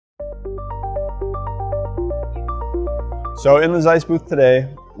So in the ZEISS booth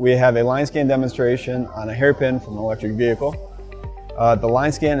today, we have a LineScan demonstration on a hairpin from an electric vehicle. The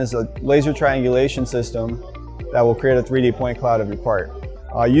LineScan is a laser triangulation system that will create a 3D point cloud of your part.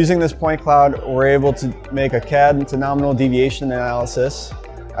 Using this point cloud, we're able to make a CAD to nominal deviation analysis,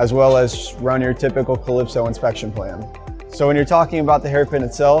 as well as run your typical Calypso inspection plan. So when you're talking about the hairpin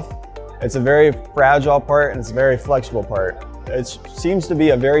itself, it's a very fragile part and it's a very flexible part. It seems to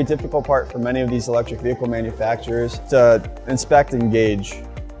be a very difficult part for many of these electric vehicle manufacturers to inspect and gauge.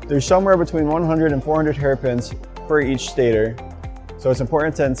 There's somewhere between 100 and 400 hairpins for each stator, so it's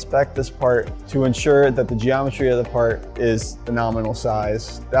important to inspect this part to ensure that the geometry of the part is the nominal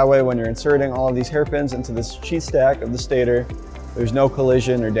size. That way, when you're inserting all of these hairpins into this sheet stack of the stator, there's no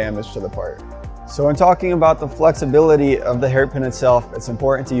collision or damage to the part. So when talking about the flexibility of the hairpin itself, it's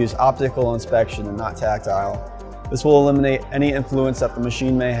important to use optical inspection and not tactile. This will eliminate any influence that the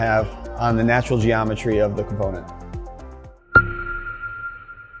machine may have on the natural geometry of the component.